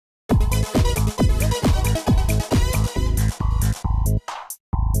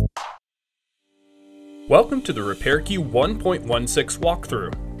Welcome to the RepairQ 1.16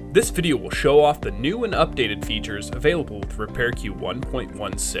 walkthrough. This video will show off the new and updated features available with RepairQ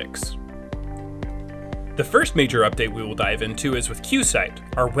 1.16. The first major update we will dive into is with Qsite,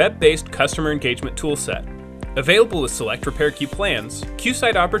 our web-based customer engagement toolset. Available with select RepairQ plans,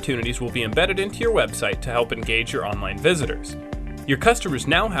 Qsite opportunities will be embedded into your website to help engage your online visitors. Your customers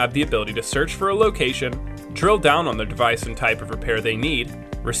now have the ability to search for a location, drill down on the device and type of repair they need,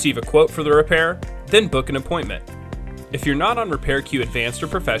 receive a quote for the repair, then book an appointment. If you're not on RepairQ Advanced or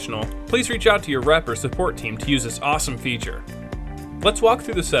Professional, please reach out to your rep or support team to use this awesome feature. Let's walk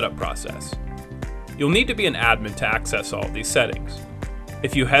through the setup process. You'll need to be an admin to access all of these settings.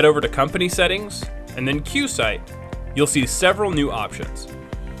 If you head over to Company Settings, and then Qsite, you'll see several new options.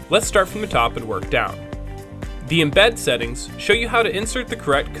 Let's start from the top and work down. The Embed settings show you how to insert the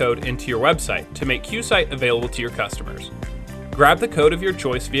correct code into your website to make Qsite available to your customers. Grab the code of your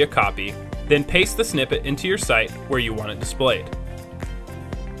choice via copy, then paste the snippet into your site where you want it displayed.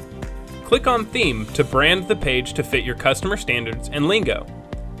 Click on Theme to brand the page to fit your customer standards and lingo.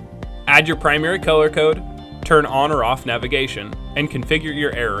 Add your primary color code, turn on or off navigation, and configure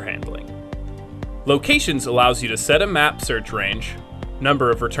your error handling. Locations allows you to set a map search range, number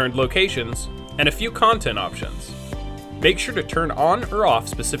of returned locations, and a few content options. Make sure to turn on or off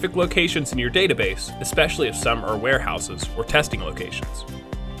specific locations in your database, especially if some are warehouses or testing locations.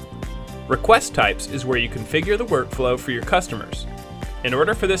 Request types is where you configure the workflow for your customers. In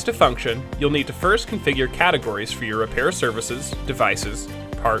order for this to function, you'll need to first configure categories for your repair services, devices,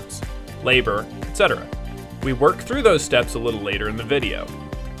 parts, labor, etc. We work through those steps a little later in the video.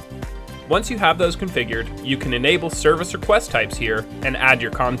 Once you have those configured, you can enable service request types here and add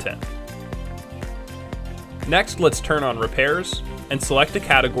your content. Next, let's turn on repairs and select a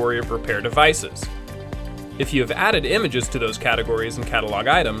category of repair devices. If you have added images to those categories and catalog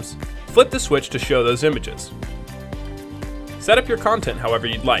items, flip the switch to show those images. Set up your content however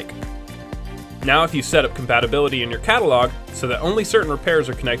you'd like. Now if you set up compatibility in your catalog so that only certain repairs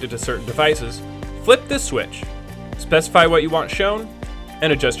are connected to certain devices, flip this switch, specify what you want shown,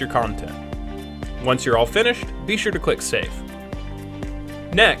 and adjust your content. Once you're all finished, be sure to click Save.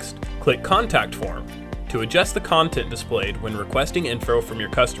 Next, click Contact Form to adjust the content displayed when requesting info from your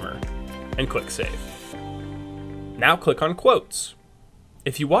customer, and click Save. Now click on Quotes.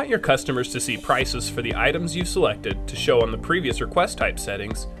 If you want your customers to see prices for the items you've selected to show on the previous request type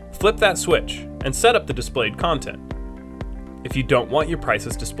settings, flip that switch and set up the displayed content. If you don't want your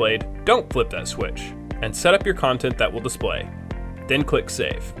prices displayed, don't flip that switch and set up your content that will display. Then click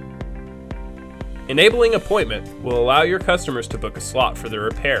Save. Enabling appointment will allow your customers to book a slot for their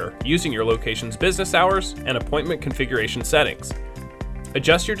repair using your location's business hours and appointment configuration settings.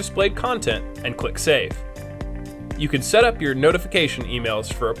 Adjust your displayed content and click Save. You can set up your notification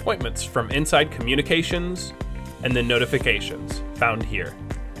emails for appointments from inside Communications and then Notifications, found here.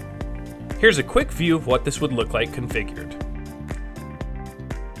 Here's a quick view of what this would look like configured.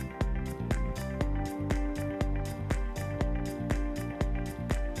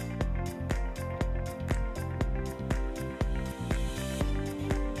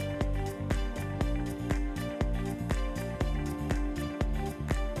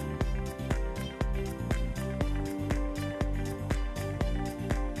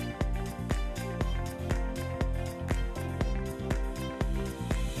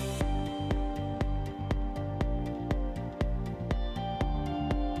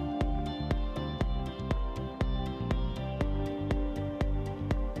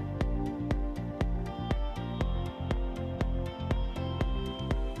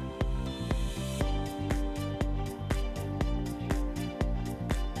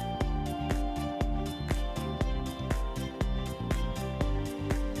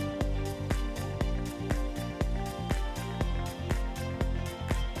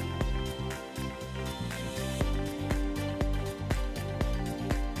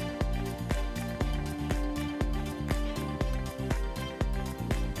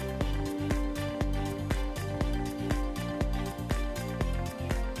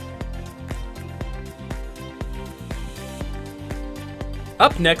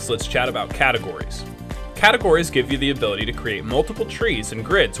 Up next, let's chat about categories. Categories give you the ability to create multiple trees and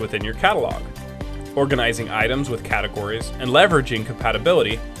grids within your catalog. Organizing items with categories and leveraging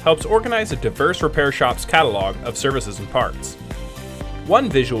compatibility helps organize a diverse repair shop's catalog of services and parts. One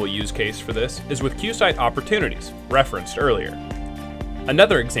visual use case for this is with Qsite Opportunities, referenced earlier.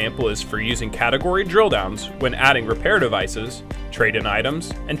 Another example is for using category drill downs when adding repair devices, trade-in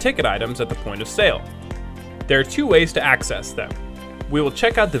items, and ticket items at the point of sale. There are two ways to access them. We will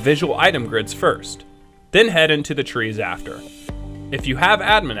check out the visual item grids first, then head into the trees after. If you have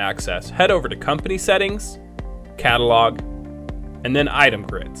admin access, head over to Company Settings, Catalog, and then Item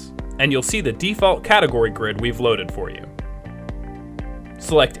Grids, and you'll see the default category grid we've loaded for you.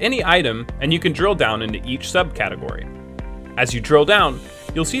 Select any item and you can drill down into each subcategory. As you drill down,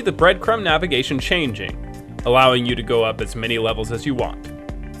 you'll see the breadcrumb navigation changing, allowing you to go up as many levels as you want.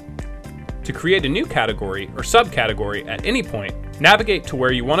 To create a new category or subcategory at any point, navigate to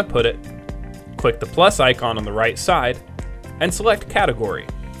where you want to put it, click the plus icon on the right side, and select Category.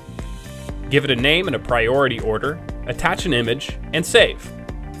 Give it a name in a priority order, attach an image, and save.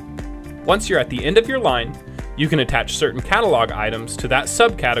 Once you're at the end of your line, you can attach certain catalog items to that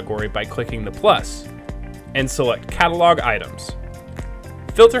subcategory by clicking the plus, and select Catalog Items.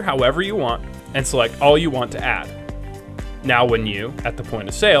 Filter however you want, and select all you want to add. Now when you, at the point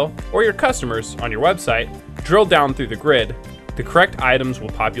of sale, or your customers on your website, drill down through the grid, the correct items will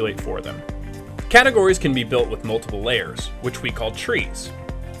populate for them. Categories can be built with multiple layers, which we call trees.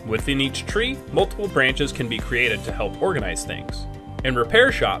 Within each tree, multiple branches can be created to help organize things. In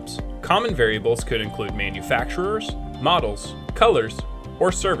repair shops, common variables could include manufacturers, models, colors,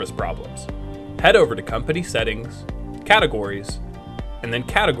 or service problems. Head over to Company Settings, Categories, and then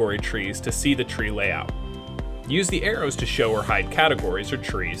Category Trees to see the tree layout. Use the arrows to show or hide categories or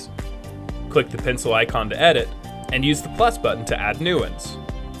trees. Click the pencil icon to edit, and use the plus button to add new ones.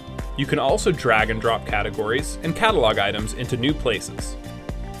 You can also drag and drop categories and catalog items into new places.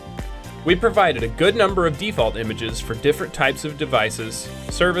 We provided a good number of default images for different types of devices,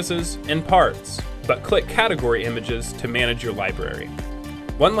 services, and parts, but click Category Images to manage your library.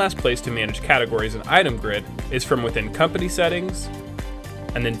 One last place to manage categories and item grid is from within Company Settings,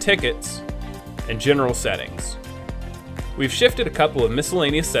 and then Tickets, and General Settings. We've shifted a couple of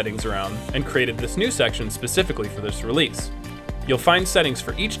miscellaneous settings around and created this new section specifically for this release. You'll find settings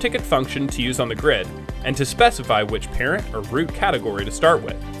for each ticket function to use on the grid, and to specify which parent or root category to start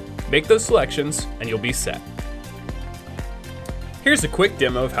with. Make those selections and you'll be set. Here's a quick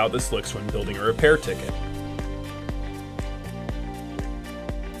demo of how this looks when building a repair ticket.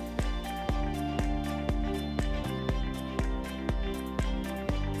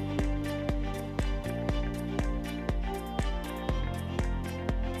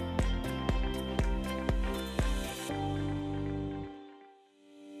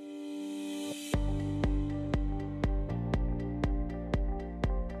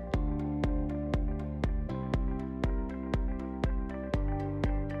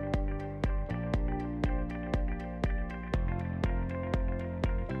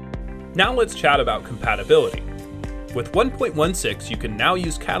 Now let's chat about compatibility. With 1.16, you can now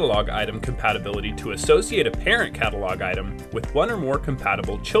use catalog item compatibility to associate a parent catalog item with one or more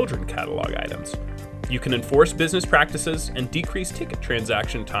compatible children catalog items. You can enforce business practices and decrease ticket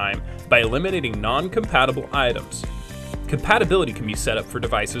transaction time by eliminating non-compatible items. Compatibility can be set up for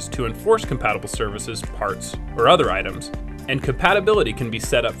devices to enforce compatible services, parts, or other items, and compatibility can be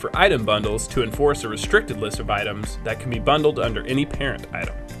set up for item bundles to enforce a restricted list of items that can be bundled under any parent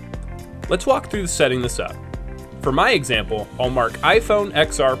item. Let's walk through setting this up. For my example, I'll mark iPhone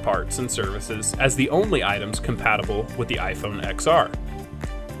XR parts and services as the only items compatible with the iPhone XR.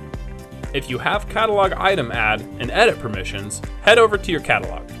 If you have catalog item add and edit permissions, head over to your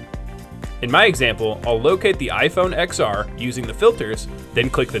catalog. In my example, I'll locate the iPhone XR using the filters, then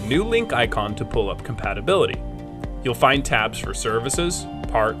click the new link icon to pull up compatibility. You'll find tabs for services,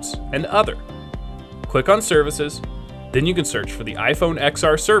 parts, and other. Click on services, then you can search for the iPhone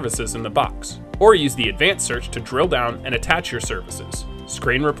XR services in the box, or use the advanced search to drill down and attach your services,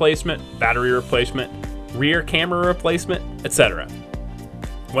 screen replacement, battery replacement, rear camera replacement, etc.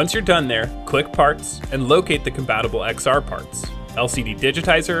 Once you're done there, click Parts and locate the compatible XR parts, LCD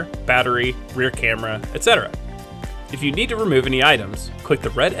digitizer, battery, rear camera, etc. If you need to remove any items, click the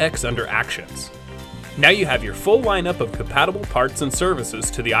red X under Actions. Now you have your full lineup of compatible parts and services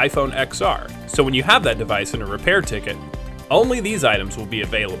to the iPhone XR, so when you have that device in a repair ticket, only these items will be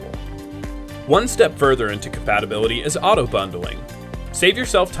available. One step further into compatibility is auto bundling. Save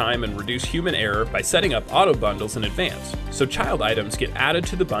yourself time and reduce human error by setting up auto bundles in advance, so child items get added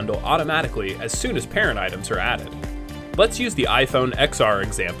to the bundle automatically as soon as parent items are added. Let's use the iPhone XR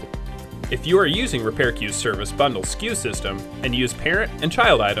example. If you are using RepairQ's service bundle SKU system and use parent and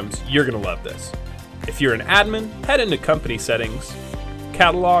child items, you're going to love this. If you're an admin, head into Company Settings,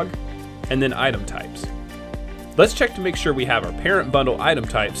 Catalog, and then Item Types. Let's check to make sure we have our parent bundle item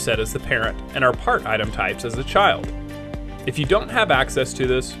types set as the parent and our part item types as the child. If you don't have access to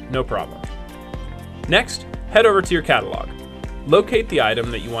this, no problem. Next, head over to your catalog. Locate the item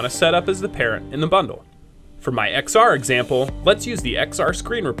that you want to set up as the parent in the bundle. For my XR example, let's use the XR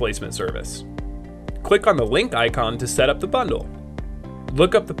screen replacement service. Click on the link icon to set up the bundle.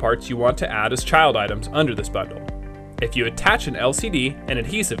 look up the parts you want to add as child items under this bundle. If you attach an LCD and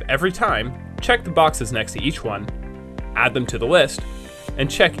adhesive every time, check the boxes next to each one, add them to the list, and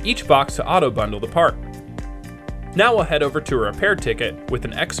check each box to auto-bundle the part. Now we'll head over to a repair ticket with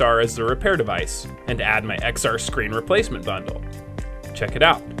an XR as the repair device and add my XR screen replacement bundle. Check it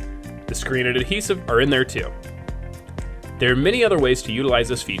out. The screen and adhesive are in there too. There are many other ways to utilize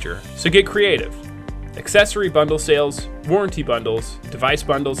this feature, so get creative. Accessory bundle sales, warranty bundles, device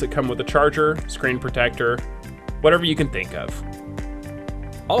bundles that come with a charger, screen protector, whatever you can think of.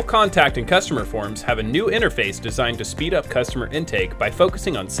 All contact and customer forms have a new interface designed to speed up customer intake by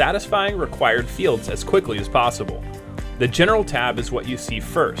focusing on satisfying required fields as quickly as possible. The General tab is what you see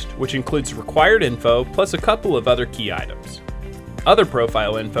first, which includes required info plus a couple of other key items. Other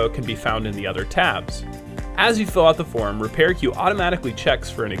profile info can be found in the other tabs. As you fill out the form, RepairQ automatically checks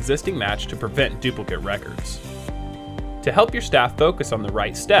for an existing match to prevent duplicate records. To help your staff focus on the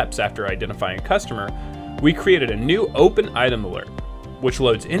right steps after identifying a customer, we created a new Open Item Alert, which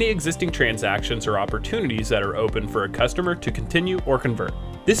loads any existing transactions or opportunities that are open for a customer to continue or convert.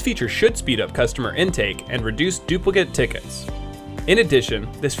 This feature should speed up customer intake and reduce duplicate tickets. In addition,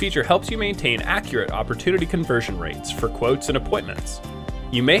 this feature helps you maintain accurate opportunity conversion rates for quotes and appointments.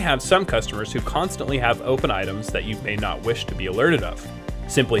 You may have some customers who constantly have open items that you may not wish to be alerted of.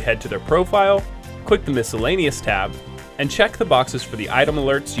 Simply head to their profile, click the Miscellaneous tab, and check the boxes for the item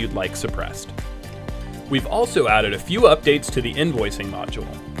alerts you'd like suppressed. We've also added a few updates to the invoicing module.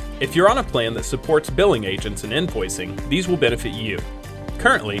 If you're on a plan that supports billing agents and invoicing, these will benefit you.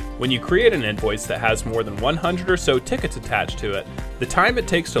 Currently, when you create an invoice that has more than 100 or so tickets attached to it, the time it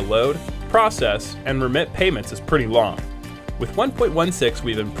takes to load, process, and remit payments is pretty long. With 1.16,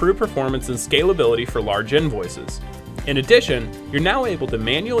 we've improved performance and scalability for large invoices. In addition, you're now able to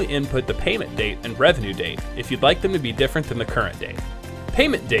manually input the payment date and revenue date if you'd like them to be different than the current date.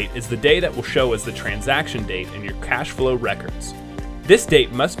 Payment date is the day that will show as the transaction date in your cash flow records. This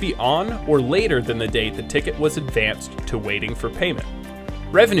date must be on or later than the date the ticket was advanced to waiting for payment.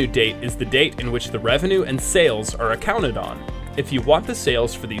 Revenue date is the date in which the revenue and sales are accounted on. If you want the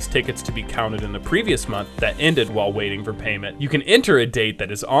sales for these tickets to be counted in the previous month that ended while waiting for payment, you can enter a date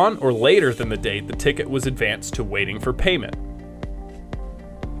that is on or later than the date the ticket was advanced to waiting for payment.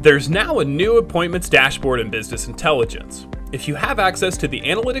 There's now a new appointments dashboard in Business Intelligence. If you have access to the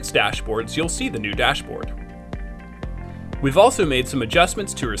analytics dashboards, you'll see the new dashboard. We've also made some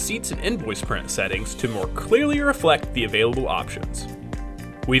adjustments to receipts and invoice print settings to more clearly reflect the available options.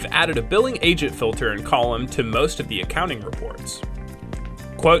 We've added a billing agent filter and column to most of the accounting reports.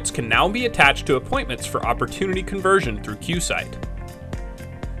 Quotes can now be attached to appointments for opportunity conversion through Qsite.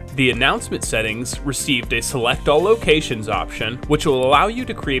 The announcement settings received a Select All Locations option, which will allow you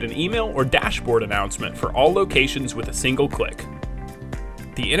to create an email or dashboard announcement for all locations with a single click.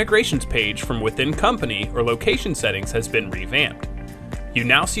 The integrations page from within company or location settings has been revamped. You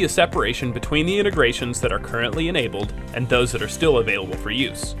now see a separation between the integrations that are currently enabled and those that are still available for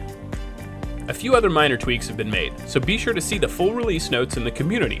use. A few other minor tweaks have been made, so be sure to see the full release notes in the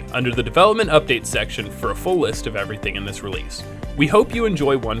community under the Development Updates section for a full list of everything in this release. We hope you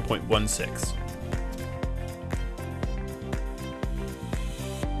enjoy 1.16.